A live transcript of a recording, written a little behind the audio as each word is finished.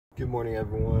Good morning,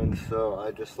 everyone. So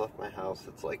I just left my house.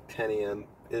 It's like 10 a.m.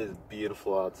 It is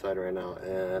beautiful outside right now,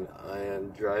 and I am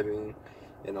driving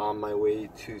and on my way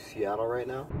to Seattle right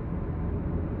now.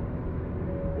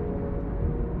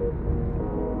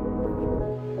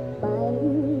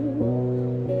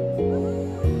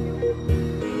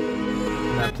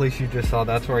 That place you just saw,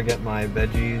 that's where I get my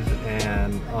veggies,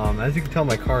 and as you can tell,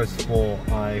 my car is full.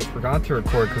 I forgot to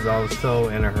record because I was so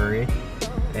in a hurry.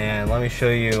 And let me show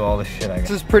you all the shit I got.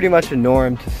 This is pretty much a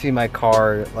norm to see my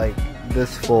car like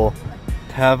this full,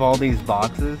 to have all these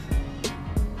boxes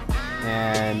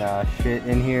and shit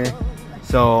in here.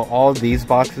 So all these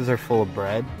boxes are full of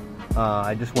bread.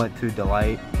 I just went to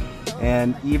Delight,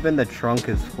 and even the trunk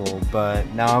is full. But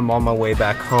now I'm on my way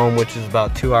back home, which is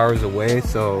about 2 hours away.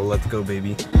 So let's go,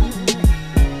 baby.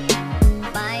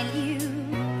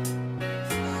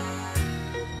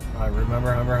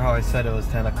 Remember how I said it was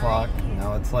 10 o'clock?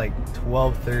 Now it's like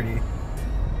 12:30.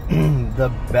 The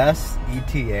best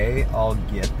ETA I'll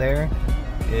get there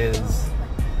is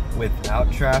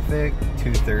without traffic,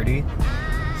 2:30.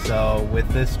 So with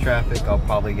this traffic, I'll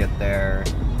probably get there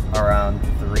around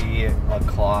 3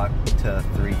 o'clock to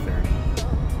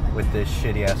 3:30 with this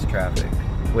shitty ass traffic.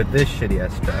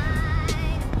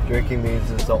 Drinking these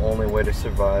is the only way to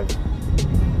survive.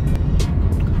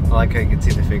 I like how you can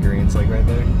see the figurines like right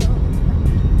there.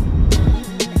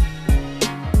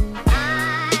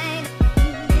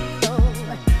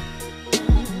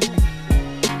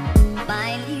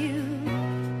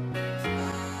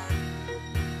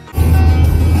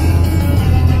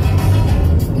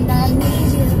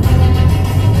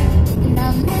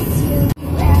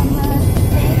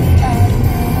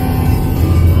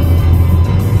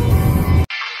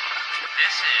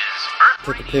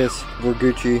 Took a piss, we're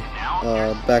Gucci,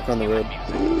 back on the road.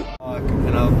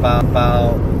 And I'm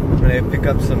about ready to pick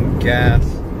up some gas.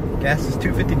 Gas is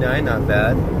 $2.59, not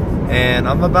bad. And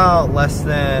I'm about less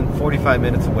than 45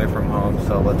 minutes away from home,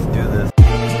 so let's do this.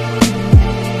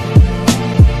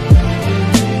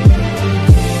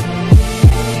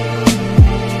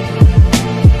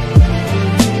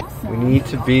 We need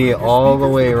to be all the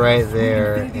way right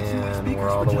there, and we're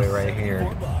all the way right here.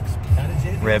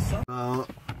 Rip.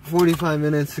 45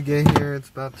 minutes to get here. It's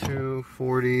about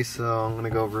 2:40, so I'm gonna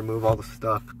go remove all the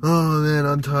stuff. Oh man,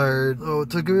 I'm tired. Oh, it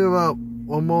took me about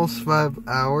almost 5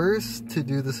 hours to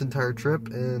do this entire trip,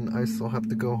 and I still have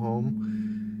to go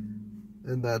home,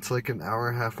 and that's like an hour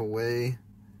and a half away,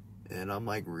 and I'm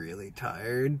like really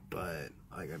tired, but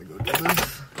I gotta go do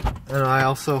this. And I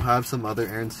also have some other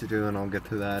errands to do, and I'll get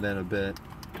to that in a bit.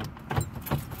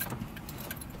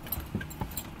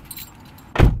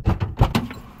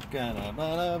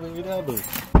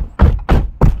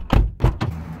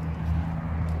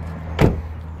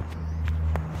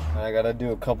 I gotta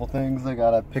do a couple things. I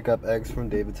gotta pick up eggs from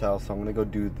David's house, so I'm gonna go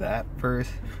do that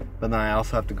first. But then I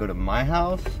also have to go to my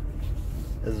house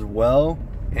as well.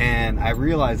 And I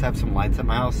realize I have some lights at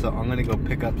my house, so I'm gonna go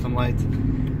pick up some lights.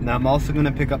 And I'm also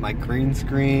gonna pick up my green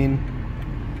screen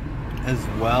as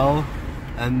well.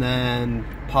 And then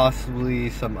possibly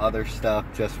some other stuff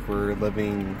just for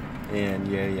living. And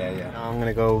yeah. Now I'm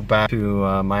gonna go back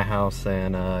to my house,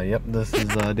 and yep, this is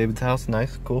David's house.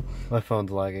 Nice, cool. My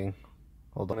phone's lagging.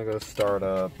 Hold on, I'm gonna go start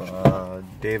up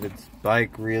David's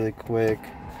bike really quick.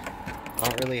 I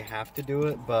don't really have to do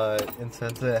it, but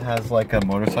since it has like a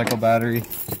motorcycle battery,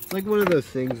 it's like one of those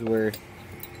things where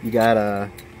you gotta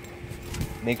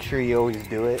make sure you always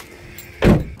do it.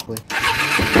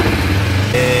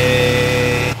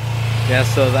 Yeah,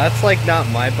 so that's like not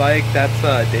my bike, that's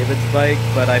David's bike,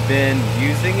 but I've been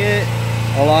using it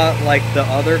a lot like the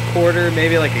other quarter,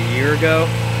 maybe like a year ago,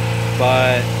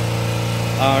 but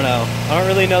I don't know. I don't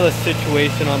really know the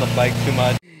situation on the bike too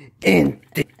much.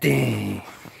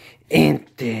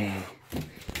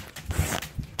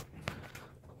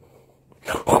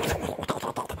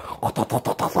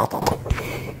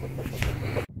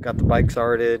 Got the bike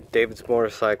started, David's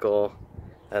motorcycle,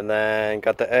 and then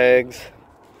got the eggs.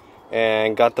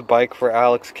 And got the bike for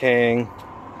Alex King,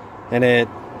 and it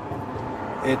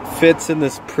fits in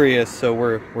this Prius, so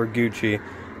we're Gucci.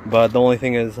 But the only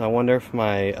thing is, I wonder if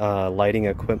my lighting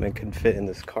equipment can fit in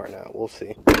this car now. We'll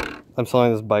see. I'm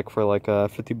selling this bike for like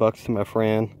 50 bucks to my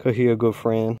friend, Kahia, good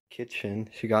friend. Kitchen,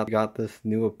 she got this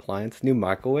new appliance, new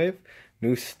microwave,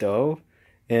 new stove,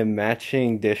 and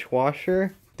matching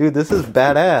dishwasher. Dude, this is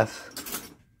badass.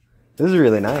 This is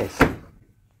really nice.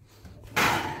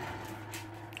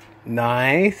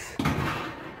 Nice.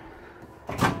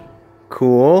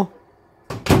 Cool.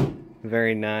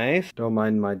 Very nice. Don't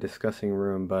mind my disgusting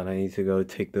room, but I need to go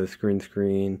take this green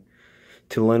screen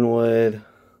to Linwood,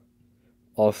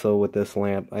 Also with this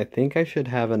lamp, I think I should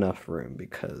have enough room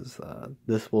because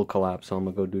this will collapse, so I'm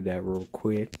gonna go do that real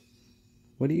quick.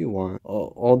 What do you want?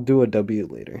 I'll do a W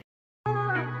later.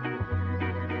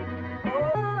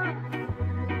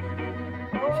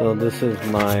 So this is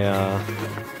my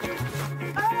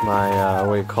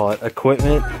what do you call it?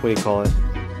 Equipment? What do you call it?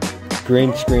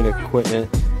 Green screen equipment.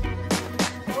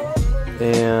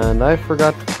 And I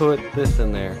forgot to put this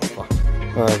in there.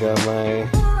 Alright, I got my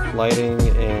lighting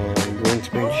and green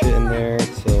screen shit in there,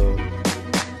 so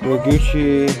we're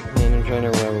Gucci, and I'm trying to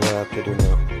remember what I have to do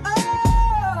now.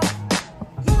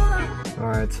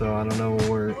 Alright, so I don't know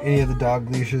where any of the dog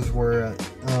leashes were at,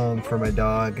 for my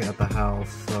dog at the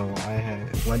house, so I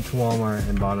went to Walmart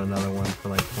and bought another one for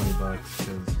like 20 bucks,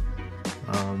 because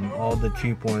all the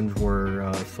cheap ones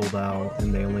were sold out,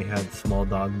 and they only had small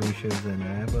dog leashes, and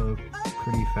I have a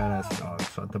pretty fat ass dog,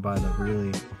 so I have to buy the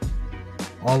really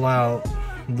all out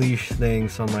leash thing.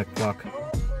 So I'm like, fuck,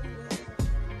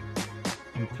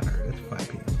 I'm tired, it's 5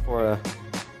 p.m. For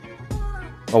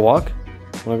a walk?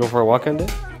 Wanna go for a walk on day?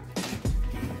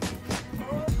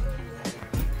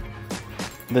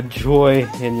 The joy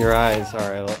in your eyes.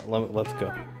 Alright, let's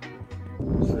go.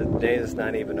 So the day is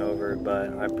not even over,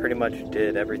 but I pretty much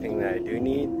did everything that I do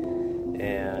need,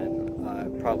 and I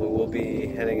probably will be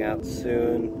heading out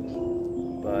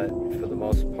soon, but for the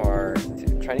most part,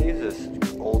 I'm trying to use this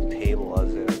old table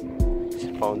as a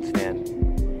phone stand.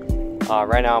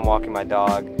 Right now I'm walking my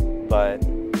dog, but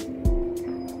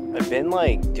I've been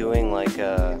like doing like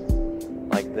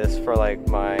this for like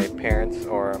my parents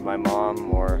or my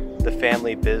mom or the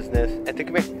family business. I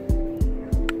think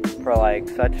for like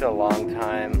such a long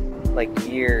time, like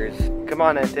years. Come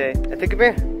on, Ente. I think come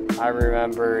here. I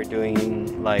remember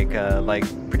doing like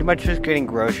pretty much just getting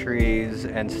groceries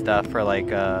and stuff for like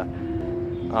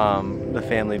the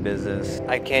family business.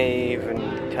 I can't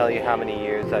even tell you how many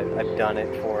years I've done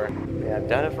it for. Yeah, I've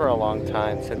done it for a long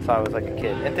time, since I was like a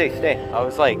kid. Ente, stay. I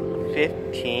was like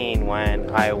 15 when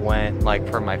I went like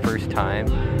for my first time,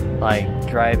 like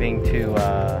driving to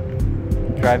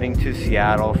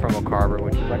Seattle from Oak Harbor,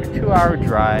 which is like a 2-hour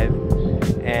drive,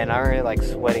 and I'm really like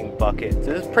sweating buckets.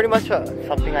 This is pretty much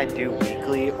something I do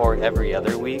weekly or every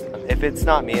other week. If it's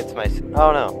not me, it's my, I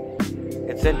don't know.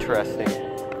 It's interesting,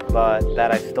 but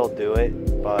that I still do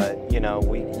it. But you know,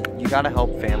 you gotta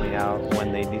help family out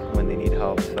when they need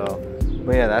help. So,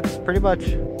 but yeah, that's pretty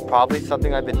much probably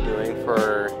something I've been doing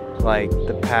for like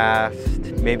the past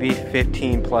maybe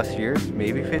 15 plus years,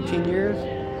 maybe 15 years.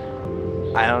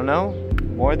 I don't know.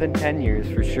 More than 10 years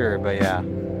for sure, but yeah,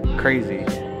 crazy.